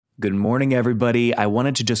Good morning, everybody. I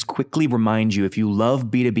wanted to just quickly remind you, if you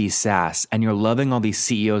love B2B SaaS and you're loving all these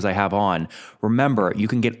CEOs I have on, remember, you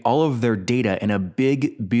can get all of their data in a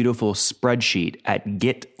big, beautiful spreadsheet at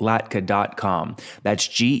getlatka.com. That's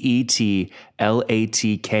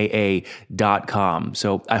GETLATKA.com.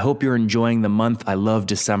 So I hope you're enjoying the month. I love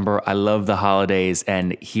December. I love the holidays.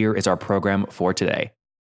 And here is our program for today.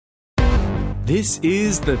 This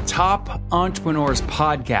is the Top Entrepreneurs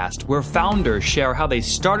Podcast, where founders share how they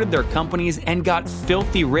started their companies and got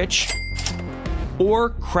filthy rich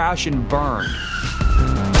or crash and burn.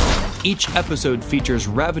 Each episode features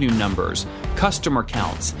revenue numbers, customer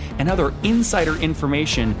counts, and other insider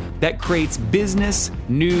information that creates business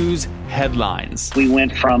news headlines. We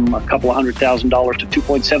went from a couple of $100,000 to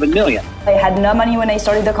 $2.7 million. I had no money when I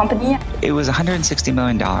started the company. It was $160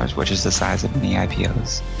 million, which is the size of many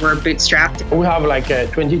IPOs. We're bootstrapped. We have like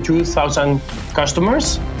 22,000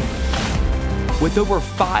 customers. With over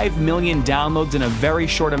 5 million downloads in a very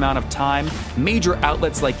short amount of time, major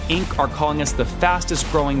outlets like Inc. are calling us the fastest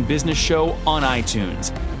growing business show on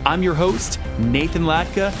iTunes. I'm your host, Nathan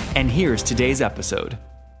Latka, and here's today's episode.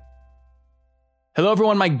 Hello,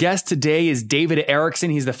 everyone. My guest today is David Erickson.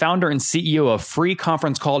 He's the founder and CEO of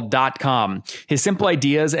FreeConferenceCall.com. His simple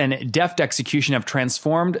ideas and deft execution have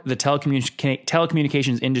transformed the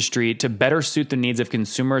telecommunications industry to better suit the needs of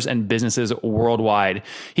consumers and businesses worldwide.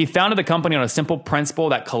 He founded the company on a simple principle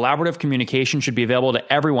that collaborative communication should be available to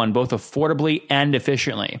everyone, both affordably and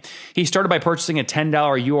efficiently. He started by purchasing a $10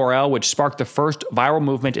 URL, which sparked the first viral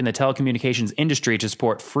movement in the telecommunications industry to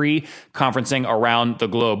support free conferencing around the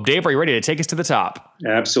globe. Dave, are you ready to take us to the top?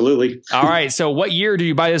 Absolutely. All right. So what year did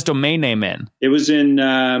you buy this domain name in? It was in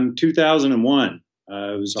 2001.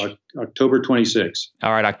 It was October 26.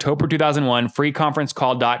 All right. October 2001,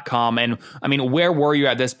 freeconferencecall.com. And I mean, where were you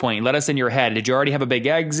at this point? Let us in your head. Did you already have a big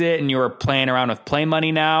exit and you were playing around with play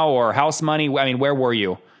money now or house money? I mean, where were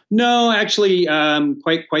you? No, actually,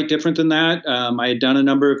 quite different than that. I had done a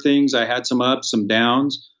number of things. I had some ups, some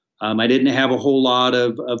downs. I didn't have a whole lot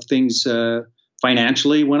of things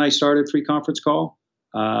financially when I started Free Conference Call.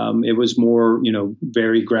 It was more,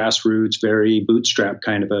 very grassroots, very bootstrap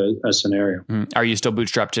kind of a scenario. Are you still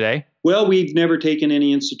bootstrapped today? Well, we've never taken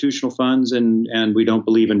any institutional funds and we don't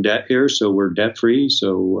believe in debt here. So we're debt free.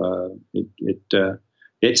 So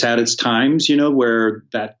it's had its times, where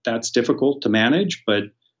that's difficult to manage, but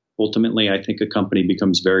ultimately I think a company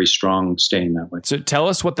becomes very strong staying that way. So tell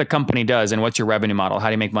us what the company does and what's your revenue model? How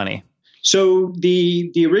do you make money? So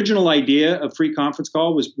the original idea of Free Conference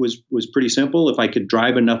Call was pretty simple. If I could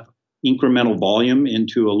drive enough incremental volume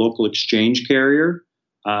into a local exchange carrier,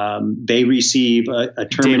 they receive a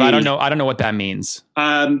terminating. Dave, I don't know what that means.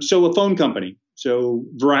 So a phone company. So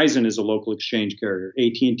Verizon is a local exchange carrier.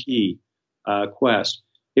 AT&T, Quest.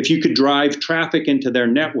 If you could drive traffic into their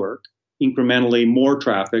network, incrementally more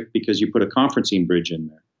traffic because you put a conferencing bridge in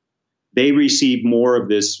there, they receive more of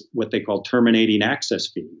this, what they call terminating access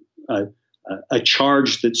fee. A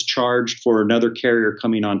charge that's charged for another carrier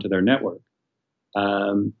coming onto their network.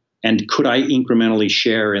 And could I incrementally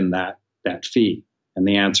share in that fee? And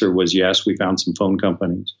the answer was yes. We found some phone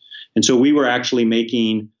companies. And so we were actually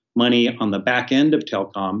making money on the back end of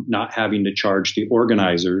telecom, not having to charge the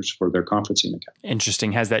organizers for their conferencing account.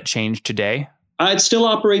 Interesting. Has that changed today? It still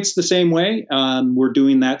operates the same way. We're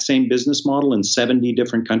doing that same business model in 70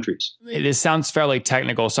 different countries. This sounds fairly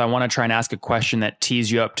technical, so I want to try and ask a question that tees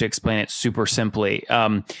you up to explain it super simply.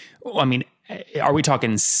 Are we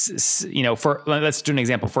talking, let's do an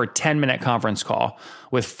example, for a 10-minute conference call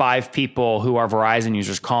with 5 people who are Verizon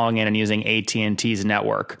users calling in and using AT&T's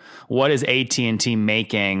network. What is AT&T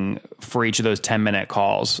making for each of those 10-minute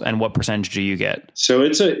calls, and what percentage do you get? So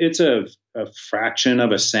it's a fraction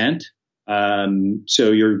of a cent.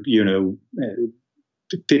 So you're,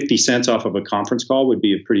 50 cents off of a conference call would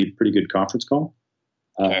be a pretty good conference call.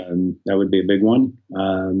 That would be a big one.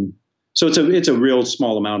 So it's a real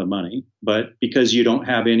small amount of money, but because you don't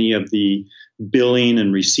have any of the billing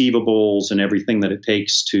and receivables and everything that it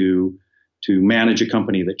takes to manage a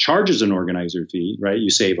company that charges an organizer fee, right? You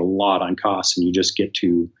save a lot on costs and you just get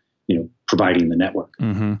to, providing the network.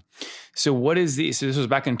 Mm-hmm. So so this was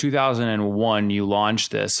back in 2001, you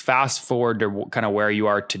launched this. Fast forward to kind of where you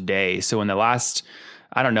are today. So in the last,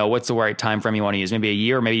 I don't know, what's the right time frame you want to use? Maybe a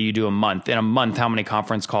year, maybe you do a month. In a month, how many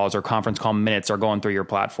conference calls or conference call minutes are going through your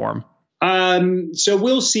platform? So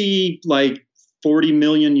we'll see like 40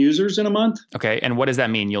 million users in a month. Okay. And what does that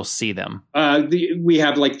mean? You'll see them? We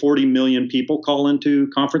have like 40 million people call into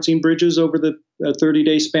conferencing bridges over the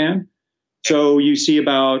 30-day span. So you see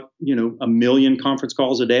about, 1 million conference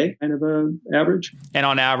calls a day, kind of a average. And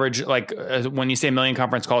on average, like when you say 1 million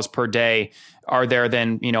conference calls per day, are there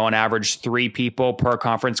then, on average 3 people per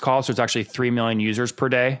conference call? So it's actually 3 million users per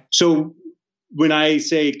day. So when I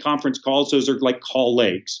say conference calls, those are like call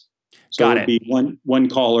legs. So Got it would be one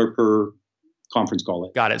caller per conference call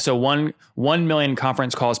leg. Got it. So 1 million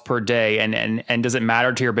conference calls per day. And does it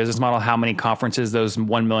matter to your business model how many conferences those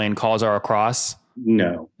 1 million calls are across?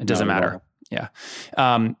 No, it doesn't matter. Yeah.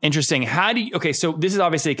 Interesting. So this is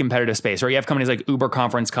obviously a competitive space, right? You have companies like Uber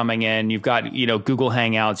Conference coming in, you've got, Google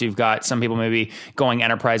Hangouts, you've got some people maybe going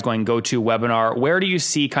enterprise, going GoToWebinar. Where do you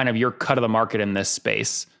see kind of your cut of the market in this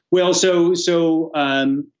space? Well,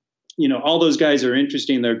 all those guys are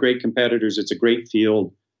interesting. They're great competitors. It's a great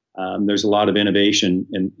field. There's a lot of innovation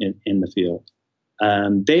in the field.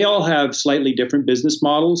 They all have slightly different business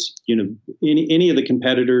models. Any of the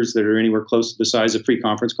competitors that are anywhere close to the size of Free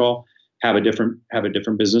Conference Call have a different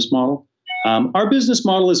business model. Our business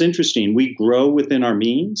model is interesting. We grow within our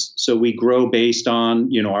means. So we grow based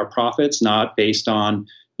on, our profits, not based on,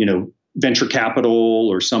 venture capital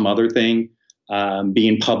or some other thing,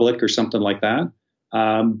 being public or something like that.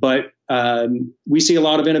 But we see a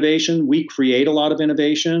lot of innovation. We create a lot of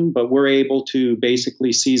innovation, but we're able to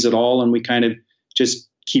basically seize it all. And we kind of just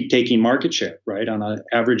keep taking market share, right? On an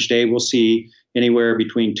average day, we'll see anywhere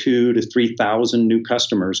between 2,000 to 3,000 new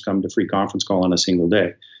customers come to Free Conference Call on a single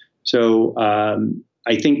day. So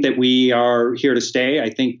I think that we are here to stay. I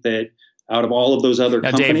think that out of all of those other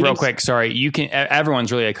companies. Dave, real quick, sorry,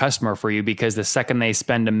 everyone's really a customer for you because the second they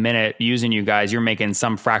spend a minute using you guys, you're making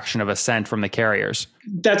some fraction of a cent from the carriers.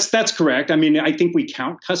 That's correct. I mean, I think we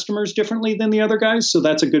count customers differently than the other guys. So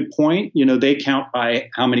that's a good point. They count by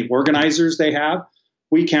how many organizers they have.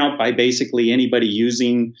 We count by basically anybody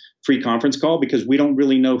using Free Conference Call because we don't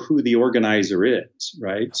really know who the organizer is,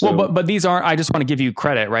 right? So, well, but these aren't, I just want to give you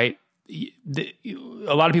credit, right?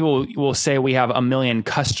 A lot of people will say we have 1 million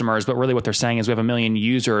customers, but really what they're saying is we have 1 million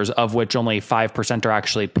users, of which only 5% are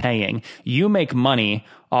actually paying. You make money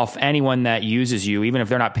off anyone that uses you, even if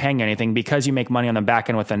they're not paying anything, because you make money on the back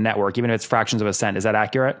end with the network, even if it's fractions of a cent. Is that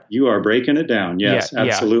accurate? You are breaking it down. Yes, yeah,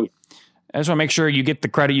 absolutely. Yeah. I just want to make sure you get the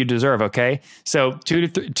credit you deserve. Okay. So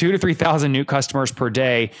 2,000 to 3,000 new customers per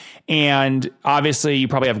day. And obviously you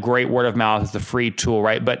probably have great word of mouth as the free tool,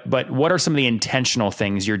 right? But what are some of the intentional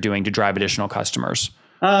things you're doing to drive additional customers?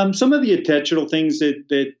 Some of the intentional things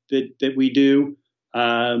that we do,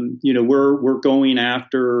 we're going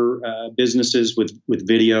after businesses with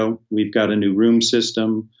video. We've got a new room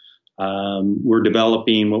system. We're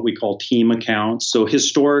developing what we call team accounts. So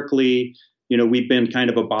historically, we've been kind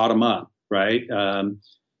of a bottom up. Right.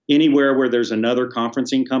 Anywhere where there's another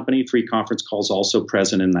conferencing company, Free Conference Call is also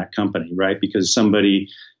present in that company, right? Because somebody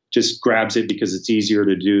just grabs it because it's easier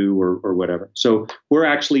to do or whatever. So we're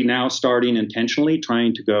actually now starting intentionally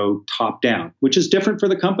trying to go top down, which is different for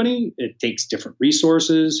the company. It takes different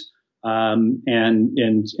resources.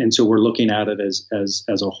 And so we're looking at it as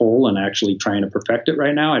a whole and actually trying to perfect it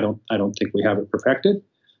right now. I don't think we have it perfected.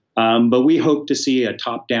 But we hope to see a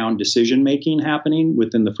top-down decision-making happening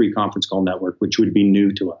within the Free Conference Call network, which would be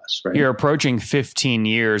new to us. Right? You're approaching 15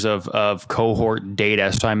 years of cohort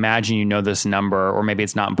data, so I imagine you know this number, or maybe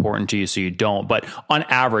it's not important to you, so you don't. But on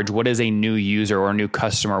average, what is a new user or a new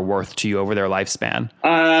customer worth to you over their lifespan?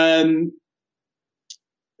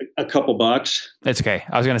 A couple bucks. It's okay.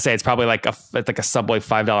 I was going to say it's probably like a Subway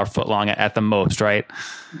 $5 footlong at the most, right?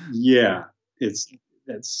 Yeah,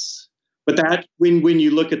 But that when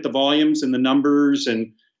you look at the volumes and the numbers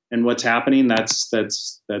and what's happening, that's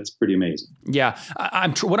pretty amazing. Yeah,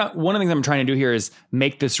 one of the things I'm trying to do here is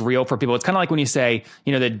make this real for people. It's kind of like when you say,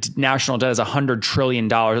 the national debt is $100 trillion.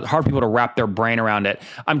 It's hard for people to wrap their brain around it.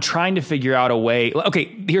 I'm trying to figure out a way.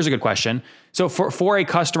 Okay, here's a good question. So for a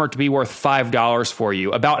customer to be worth $5 for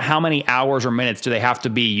you, about how many hours or minutes do they have to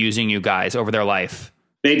be using you guys over their life?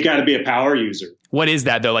 They've got to be a power user. What is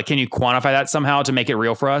that though? Like, can you quantify that somehow to make it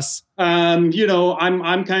real for us? I'm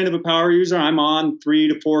kind of a power user. I'm on 3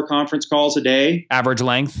 to 4 conference calls a day. Average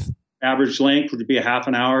length? Average length would be a half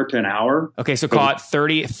an hour to an hour. Okay. So call it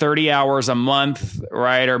 30 hours a month,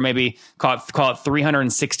 right? Or maybe call it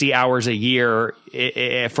 360 hours a year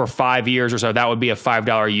for 5 years or so. That would be a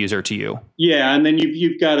 $5 user to you. Yeah. And then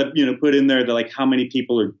you've got to, put in there how many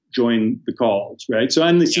people are joining the calls, right? So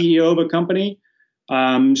I'm the CEO of a company.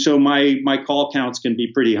 So my call counts can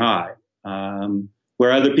be pretty high,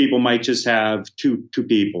 where other people might just have two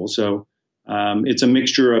people. So it's a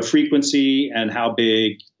mixture of frequency and how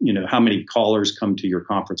big, how many callers come to your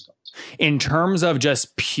conference calls. In terms of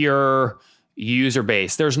just pure user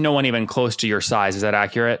base, there's no one even close to your size. Is that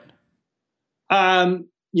accurate?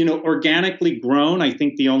 organically grown. I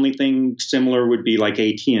think the only thing similar would be like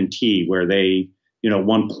AT&T, where they, at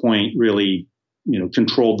one point really,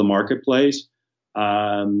 controlled the marketplace.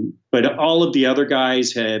 But all of the other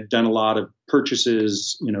guys have done a lot of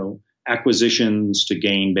purchases, acquisitions to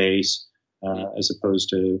gain base, as opposed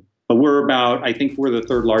to, but I think we're the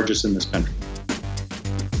third largest in this country.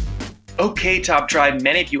 Okay, Top Tribe,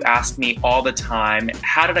 many of you ask me all the time,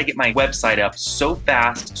 how did I get my website up so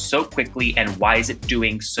fast, so quickly, and why is it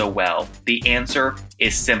doing so well? The answer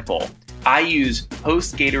is simple. I use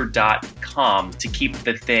HostGator.com to keep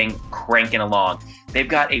the thing cranking along. They've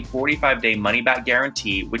got a 45-day money-back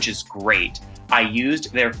guarantee, which is great. I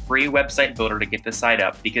used their free website builder to get the site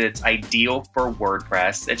up because it's ideal for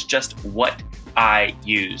WordPress. It's just what I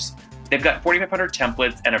use. They've got 4,500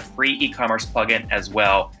 templates and a free e-commerce plugin as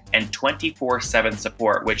well, and 24/7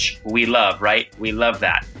 support, which we love, right? We love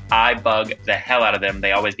that. I bug the hell out of them.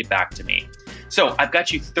 They always get back to me. So I've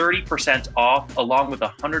got you 30% off along with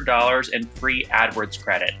 $100 in free AdWords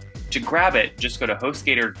credit. To grab it, just go to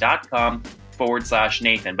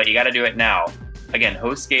HostGator.com/Nathan, but you got to do it now. Again,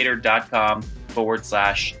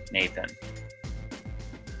 HostGator.com/Nathan.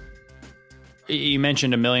 You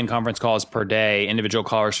mentioned 1 million conference calls per day, individual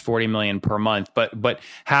callers 40 million per month, but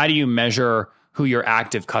how do you measure who your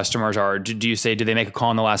active customers are? Do you say, do they make a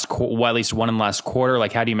call in the last at least one in the last quarter?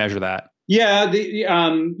 Like, how do you measure that? Yeah,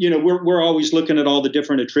 we're always looking at all the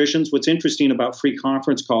different attritions. What's interesting about free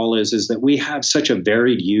conference call is that we have such a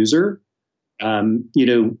varied user.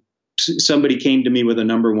 Somebody came to me with a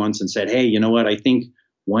number once and said, hey, you know what? I think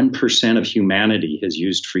 1% of humanity has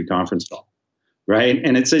used free conference call. Right.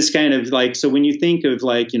 And it's this kind of like, so when you think of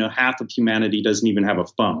like, half of humanity doesn't even have a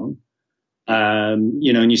phone, and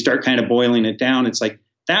you start kind of boiling it down, it's like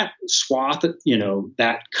that swath,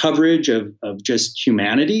 that coverage of just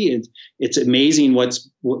humanity. It's amazing what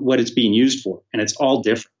it's being used for. And it's all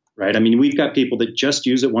different. Right. I mean, we've got people that just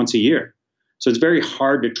use it once a year. So it's very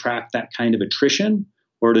hard to track that kind of attrition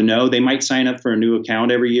or to know. They might sign up for a new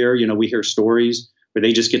account every year. We hear stories where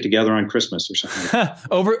they just get together on Christmas or something.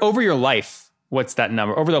 Over your life. What's that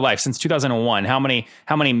number over their life since 2001? How many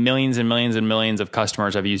millions and millions and millions of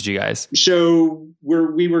customers have used you guys? So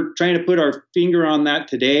we were trying to put our finger on that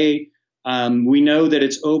today. We know that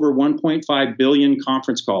it's over 1.5 billion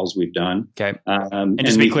conference calls we've done. Okay. And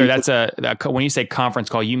just to be clear, that's when you say conference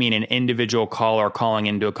call, you mean an individual caller calling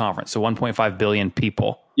into a conference. So 1.5 billion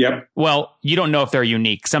people. Yep. Well, you don't know if they're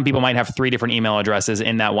unique. Some people might have 3 different email addresses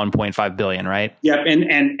in that 1.5 billion, right? Yep.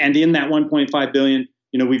 And in that 1.5 billion,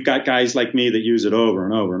 we've got guys like me that use it over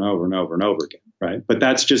and over and over and over and over again, right? But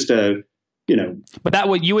that's just But that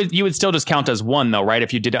would you would still just count as one though, right?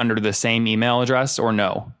 If you did it under the same email address, or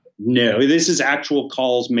no? No, this is actual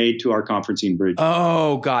calls made to our conferencing bridge.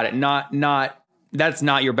 Oh, got it. Not that's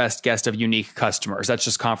not your best guess of unique customers. That's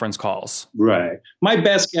just conference calls. Right. My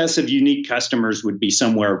best guess of unique customers would be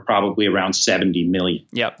somewhere probably around 70 million.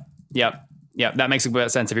 Yep. Yeah, that makes a bit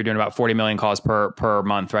of sense if you're doing about 40 million calls per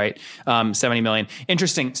month, right? 70 million.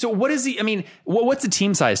 Interesting. So what's the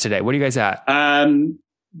team size today? What are you guys at?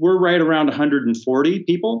 We're right around 140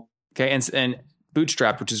 people. Okay. And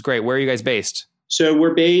bootstrapped, which is great. Where are you guys based? So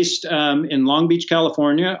we're based in Long Beach,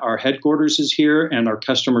 California. Our headquarters is here and our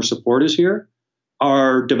customer support is here.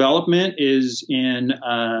 Our development is in,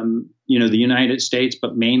 the United States,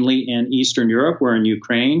 but mainly in Eastern Europe. We're in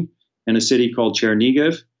Ukraine in a city called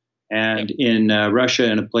Chernihiv. And in Russia,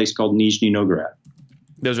 in a place called Nizhny Novgorod.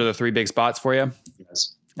 Those are the 3 big spots for you?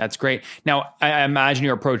 Yes. That's great. Now, I imagine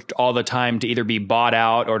you're approached all the time to either be bought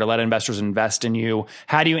out or to let investors invest in you.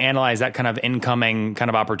 How do you analyze that kind of incoming kind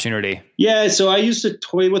of opportunity? Yeah, so I used to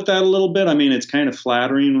toy with that a little bit. I mean, it's kind of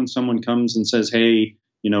flattering when someone comes and says, hey,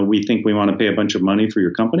 we think we want to pay a bunch of money for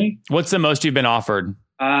your company. What's the most you've been offered?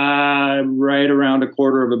 Right around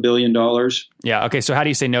 $250 million. Yeah. Okay. So how do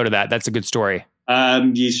you say no to that? That's a good story.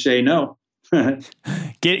 You say no.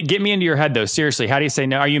 Get me into your head though. Seriously, how do you say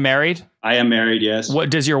no? Are you married? I am married. Yes.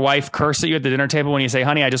 What does your wife curse at you at the dinner table when you say,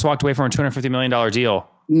 "Honey, I just walked away from a $250 million deal"?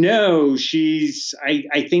 No,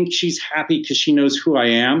 I think she's happy because she knows who I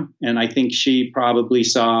am, and I think she probably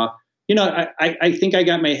saw. I think I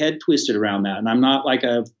got my head twisted around that, and I'm not like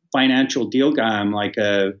a financial deal guy. I'm like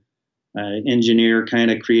a engineer,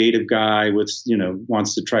 kind of creative guy with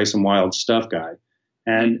wants to try some wild stuff guy.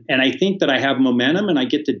 And I think that I have momentum and I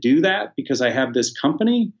get to do that because I have this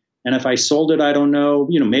company. And if I sold it, I don't know,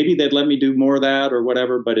 maybe they'd let me do more of that or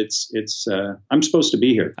whatever, but it's I'm supposed to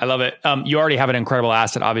be here. I love it. You already have an incredible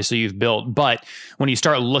asset, obviously you've built, but when you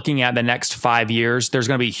start looking at the next 5 years, there's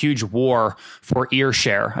going to be a huge war for ear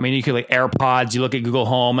share. I mean, you could like AirPods, you look at Google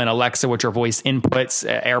Home and Alexa, which are voice inputs,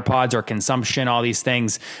 AirPods or consumption, all these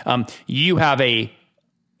things. You have a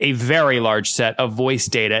a very large set of voice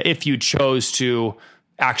data if you chose to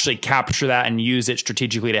actually capture that and use it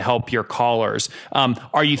strategically to help your callers.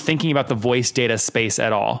 Are you thinking about the voice data space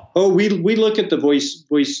at all? Oh, we look at the voice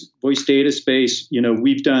data space.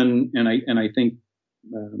 We've done, and I think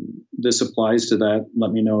this applies to that.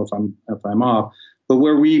 Let me know if I'm off. But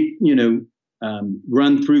where we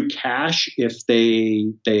run through cache if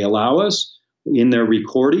they allow us in their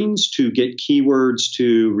recordings to get keywords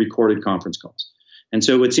to recorded conference calls. And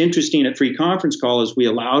so what's interesting at Free Conference Call is we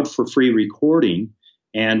allowed for free recording,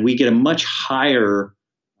 and we get a much higher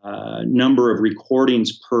number of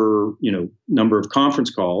recordings per number of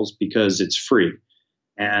conference calls because it's free.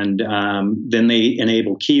 And then they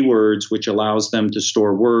enable keywords, which allows them to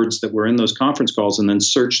store words that were in those conference calls and then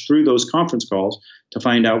search through those conference calls to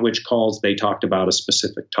find out which calls they talked about a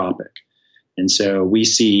specific topic. And so we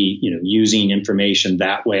see, using information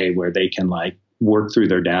that way where they can work through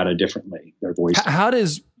their data differently, their voice. How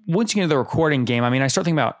does, once you get into the recording game, I start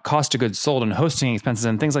thinking about cost of goods sold and hosting expenses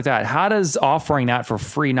and things like that. How does offering that for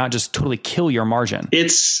free not just totally kill your margin?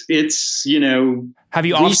 It's have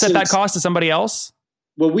you offset that cost to somebody else?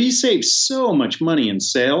 Well, we save so much money in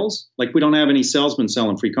sales. We don't have any salesmen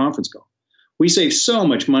selling Free Conference Call. We save so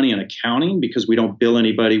much money in accounting because we don't bill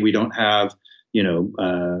anybody. We don't have,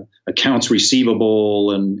 accounts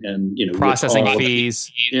receivable and processing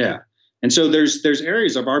fees. Yeah. And so there's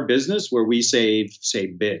areas of our business where we save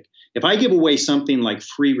big. If I give away something like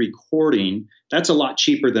free recording, that's a lot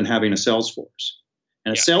cheaper than having a sales force.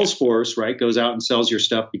 And a sales force, right, goes out and sells your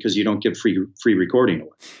stuff because you don't give free recording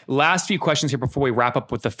away. Last few questions here before we wrap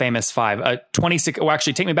up with the famous five. 26. Well,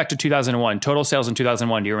 actually, take me back to 2001. Total sales in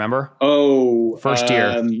 2001. Do you remember? Oh, first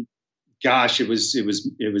year. Gosh, it was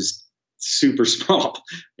super small.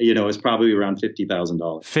 It was probably around $50,000.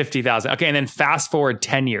 $50,000. Okay, and then fast forward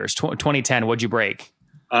 10 years. 2010. What'd you break?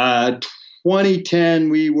 2010,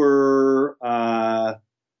 we were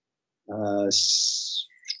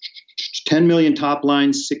 10 million top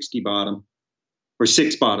line, 60 bottom, or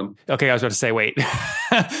 6 bottom. Okay, I was about to say, wait.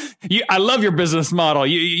 I love your business model.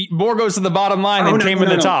 More goes to the bottom line than came in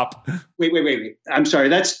the top. Wait. I'm sorry.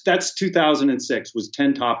 That's 2006 was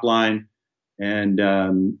 10 top line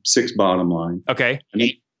and 6 bottom line. Okay. And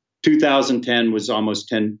 2010 was almost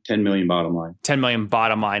 10 million bottom line. 10 million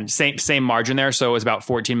bottom line. Same margin there. So it was about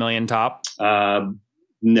 14 million top.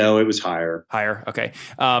 No, it was higher. Higher. Okay.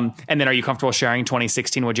 And then are you comfortable sharing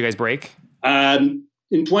 2016? What'd you guys break?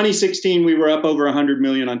 In 2016, we were up over 100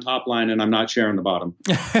 million on top line, and I'm not sharing the bottom.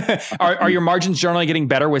 Are your margins generally getting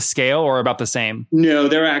better with scale or about the same? No,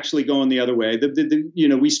 they're actually going the other way.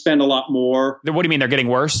 We spend a lot more. What do you mean they're getting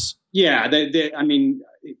worse? Yeah.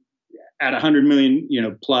 At 100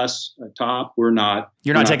 million, plus top, we're not.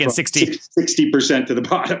 You're not taking 60% to the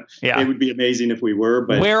bottom. Yeah. It would be amazing if we were.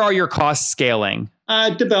 But where are your costs scaling?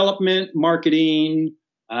 Development, marketing,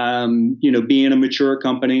 being a mature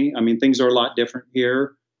company. Things are a lot different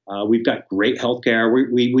here. We've got great healthcare.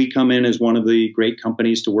 We come in as one of the great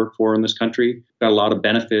companies to work for in this country. Got a lot of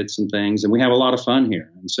benefits and things, and we have a lot of fun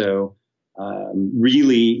here. And so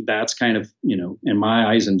really, that's kind of, in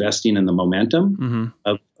my eyes, investing in the momentum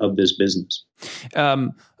of this business.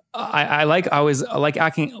 I like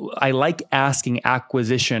asking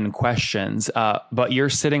acquisition questions, but you're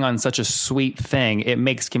sitting on such a sweet thing. It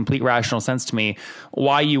makes complete rational sense to me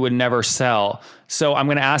why you would never sell. So I'm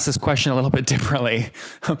going to ask this question a little bit differently.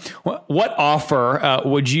 What offer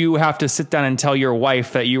would you have to sit down and tell your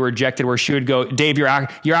wife that you rejected, where she would go, Dave, you're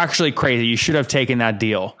actually crazy. You should have taken that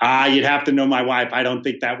deal. You'd have to know my wife. I don't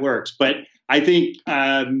think that works, but I think.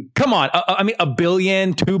 Come on. $1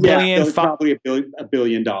 billion, $2 billion, yeah, probably $1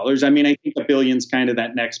 billion. I think $1 billion's kind of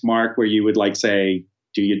that next mark where you would say,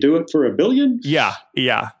 do you do it for $1 billion? Yeah.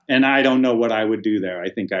 And I don't know what I would do there. I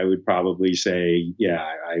think I would probably say, yeah,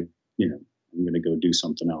 I'm going to go do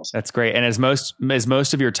something else. That's great. And is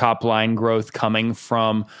most of your top line growth coming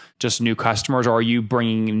from just new customers, or are you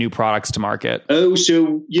bringing new products to market? Oh,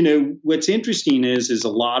 so, what's interesting is a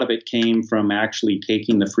lot of it came from actually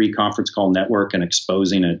taking the Free Conference Call network and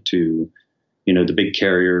exposing it to, the big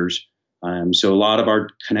carriers. So a lot of our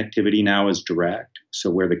connectivity now is direct.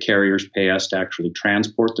 So where the carriers pay us to actually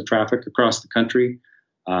transport the traffic across the country.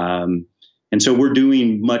 And so we're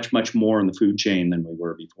doing much, much more in the food chain than we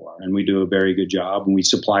were before. And we do a very good job, and we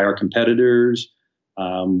supply our competitors.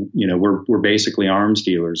 We're basically arms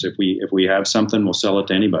dealers. If we have something, we'll sell it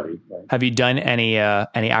to anybody. Right? Have you done any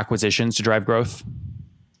acquisitions to drive growth?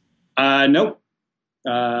 Nope.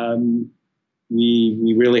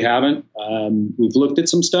 We really haven't. We've looked at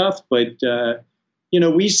some stuff, but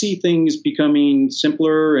we see things becoming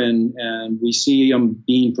simpler, and we see them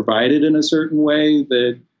being provided in a certain way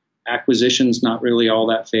that acquisition's not really all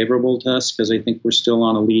that favorable to us because I think we're still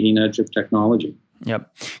on a leading edge of technology.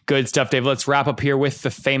 Yep. Good stuff, Dave. Let's wrap up here with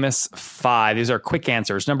the famous 5. These are quick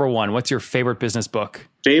answers. Number 1, what's your favorite business book?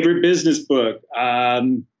 Favorite business book?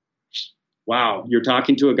 Wow, you're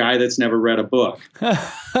talking to a guy that's never read a book.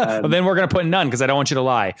 Well, then we're going to put none because I don't want you to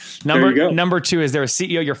lie. Number 2, is there a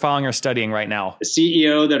CEO you're following or studying right now? A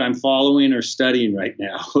CEO that I'm following or studying right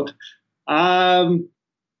now?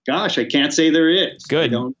 Gosh, I can't say there is.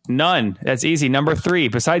 Good. None. That's easy. Number 3,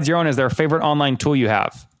 besides your own, is there a favorite online tool you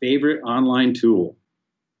have? Favorite online tool?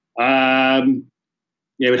 It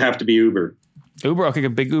would have to be Uber. Uber, okay, a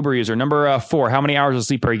big Uber user. Number 4, how many hours of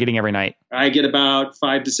sleep are you getting every night? I get about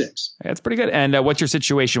 5 to 6. That's pretty good. And what's your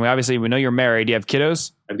situation? We know you're married. Do you have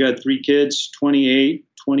kiddos? I've got 3 kids, 28,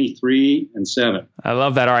 23, and 7. I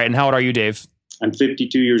love that. All right. And how old are you, Dave? I'm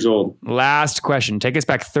 52 years old. Last question. Take us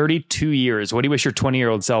back 32 years. What do you wish your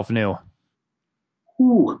 20-year-old self knew?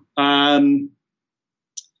 I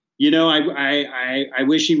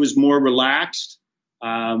wish he was more relaxed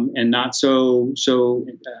and not so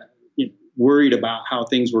worried about how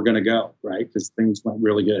things were going to go, right? Because things went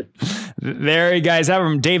really good. There you guys have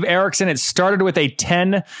him. Dave Erickson. It started with a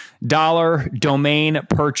 $10 domain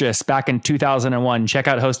purchase back in 2001. Check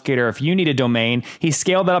out HostGator if you need a domain. He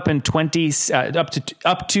scaled that up in up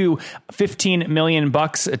to $15 million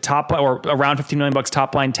top, or around $15 million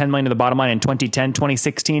top line, $10 million to the bottom line in 2010,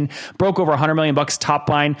 2016. Broke over $100 million top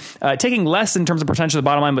line, taking less in terms of percentage of the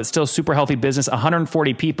bottom line, but still super healthy business.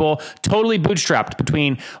 140 people, totally bootstrapped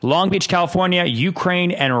between Long Beach, California,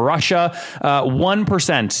 Ukraine, and Russia.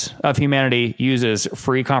 1% of humanity uses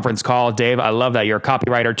free conference call. Dave, I love that. You're a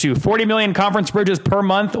copywriter too. 40 million conference bridges per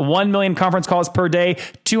month, 1 million conference calls per day,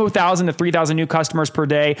 2,000 to 3,000 new customers per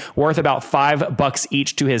day, worth about $5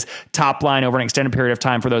 each to his top line over an extended period of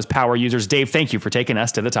time for those power users. Dave, thank you for taking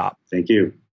us to the top. Thank you.